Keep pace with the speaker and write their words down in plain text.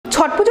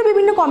ছট পুজো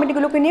বিভিন্ন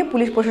কমিটিগুলোকে নিয়ে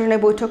পুলিশ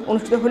প্রশাসনের বৈঠক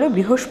অনুষ্ঠিত হলো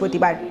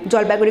বৃহস্পতিবার।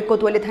 জলপাইগুড়ি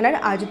কোতোয়ালি থানার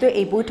আয়োজিত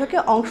এই বৈঠকে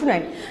অংশ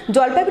নেন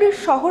জলপাইগুড়ি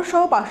শহর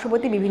সহ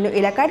পার্শ্ববর্তী বিভিন্ন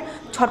এলাকার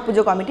ছট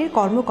পুজো কমিটির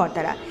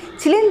কর্মকর্তারা।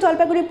 ছিলেন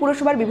জলপাইগুড়ি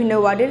পুরসভার বিভিন্ন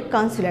ওয়ার্ডের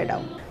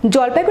কাউন্সিলররাও।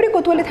 জলপাইগুড়ি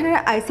কোতোয়ালি থানার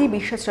আইসি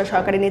বিশ্বাস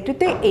সরকারের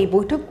নেতৃত্বে এই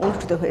বৈঠক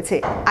অনুষ্ঠিত হয়েছে।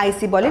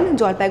 আইসি বলেন,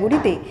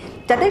 জলপাইগুড়িতে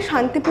যাতে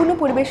শান্তিপূর্ণ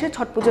পরিবেশে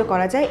ছট পুজো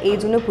করা যায় এই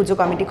জন্য পুজো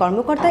কমিটি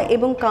কর্মকর্তা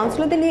এবং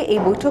কাউন্সিলরদের নিয়ে এই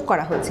বৈঠক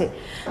করা হয়েছে।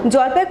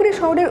 জলপাইগুড়ি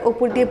শহরের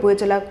ওপর দিয়ে বয়ে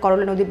চলা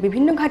করলা নদীর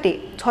বিভিন্ন ঘাটে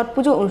ছট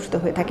পুজো অনুষ্ঠিত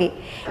হয়ে থাকে।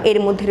 এর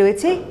মধ্যে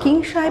রয়েছে কিং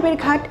সাহেবের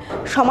ঘাট,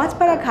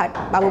 সমাজপাড়া ঘাট,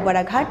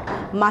 বাবুপাড়া ঘাট,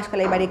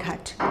 মাসকালাইবাড়ি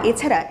ঘাট।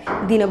 এছাড়া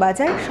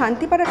দিনবাজার,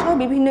 শান্তিপাড়া সহ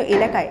বিভিন্ন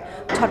এলাকায়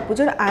ছট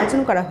পুজোর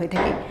আয়োজন করা হয়ে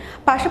থাকে।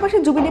 পাশাপাশি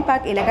জুবিলি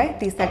পার্ক এলাকায়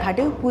তিস্তা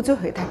ঘাটেও পুজো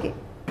হয়ে থাকে।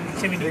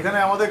 এখানে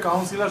আমাদের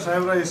কাউন্সিলর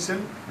সাহেবরা এসেছেন,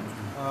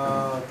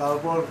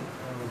 তারপর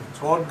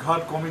ছট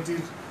ঘাট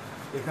কমিটির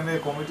এখানে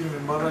কমিটির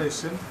মেম্বাররা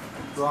এসেছেন।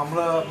 তো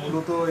আমরা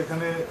মূলত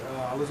এখানে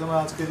আলোচনা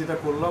আজকে যেটা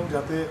করলাম,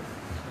 যাতে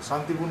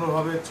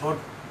শান্তিপূর্ণভাবে ছট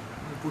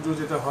পুজো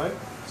যেটা হয়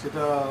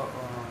সেটা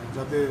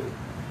যাতে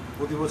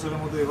প্রতি বছরের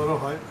মধ্যে এবারও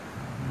হয়।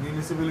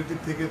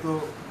 মিউনিসিপ্যালিটির থেকে তো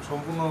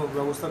সম্পূর্ণ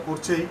ব্যবস্থা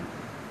করছেই।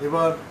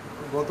 এবার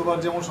গতবার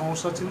যেমন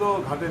সমস্যা ছিল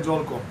ঘাটে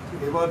জল কম,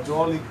 এবার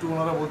জল একটু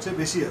ওনারা বলছে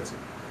বেশি আছে।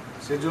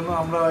 সেজন্য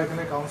আমরা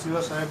এখানে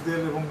কাউন্সিলর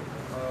সাহেবদের এবং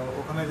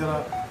ওখানে যারা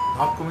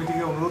ঘাট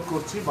কমিটিকে অনুরোধ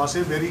করছি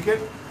বাসের ব্যারিকেড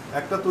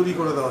একটা তৈরি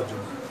করে দেওয়ার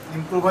জন্য।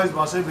 ইম্প্রোভাইজ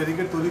বাসের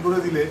ব্যারিকেড তৈরি করে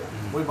দিলে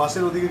ওই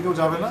বাসের ওদিকে কেউ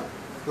যাবে না,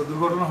 তো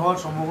দুর্ঘটনা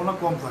হওয়ার সম্ভাবনা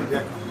কম থাকবে,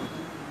 1 নম্বর।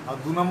 আর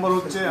 2 নম্বর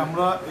হচ্ছে,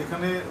 আমরা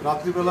এখানে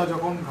রাত্রিবেলা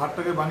যখন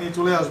ঘাটটাকে বানিয়ে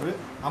চলে আসবে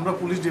আমরা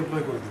পুলিশ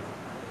ডিপ্লয় করে দেবো,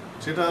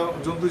 সেটা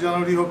জন্তু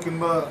জানোয়ারই হোক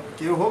কিংবা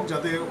কেউ হোক,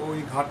 যাতে ওই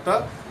ঘাটটা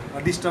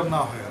ডিস্টার্ব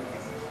না হয় আর কি।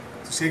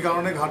 সেই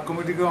কারণে ঘাট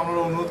কমিটিকেও আমরা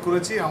অনুরোধ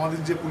করেছি আমাদের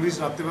যে পুলিশ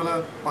রাত্রিবেলা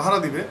পাহারা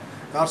দিবে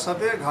তার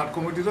সাথে ঘাট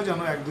কমিটিরও যেন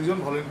 1-2 জন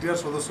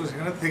ভলেন্টিয়ার সদস্য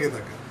সেখানে থেকে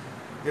থাকে।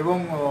 এবং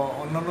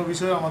অন্যান্য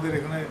বিষয়ে আমাদের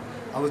এখানে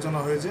আলোচনা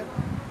হয়েছে,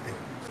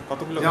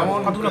 যেমন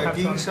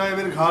কিং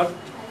সাহেবের ঘাট,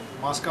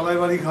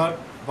 মাসকালাইবাড়ি ঘাট,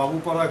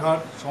 বাবুপাড়া ঘাট,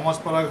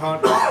 সমাজপাড়া ঘাট,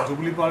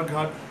 জুবলি পার্ক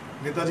ঘাট,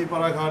 নেতাজি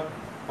পাড়া ঘাট,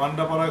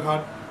 পান্ডাপাড়া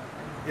ঘাট,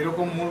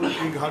 এরকম মূল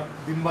এই ঘাট,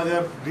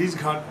 দিনবাজার ব্রিজ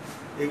ঘাট,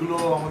 এগুলো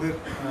আমাদের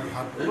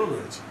ঘাটগুলো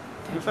রয়েছে।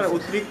 স্যার,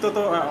 অতিরিক্ত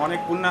তো অনেক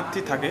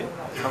পুণ্যার্থী থাকে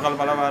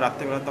সকালবেলা বা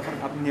রাত্রিবেলা, তখন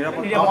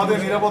নিরাপত্তা? আমাদের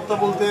নিরাপত্তা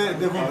বলতে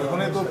দেখুন,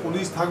 এখানে তো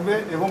পুলিশ থাকবে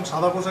এবং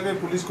সাদা পোশাকের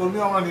পুলিশ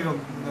কর্মীও আমরা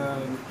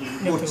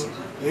করছি।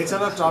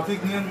 এছাড়া ট্রাফিক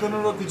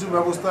নিয়ন্ত্রণেরও কিছু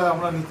ব্যবস্থা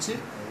আমরা নিচ্ছি,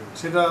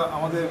 সেটা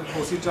আমাদের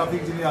ওসি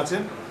ট্রাফিক যিনি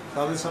আছেন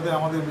তাদের সাথে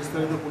আমাদের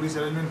বিস্তারিত পুলিশ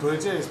অ্যারেঞ্জমেন্ট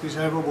হয়েছে, এসপি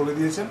সাহেবও বলে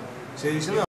দিয়েছেন, সেই হিসেবে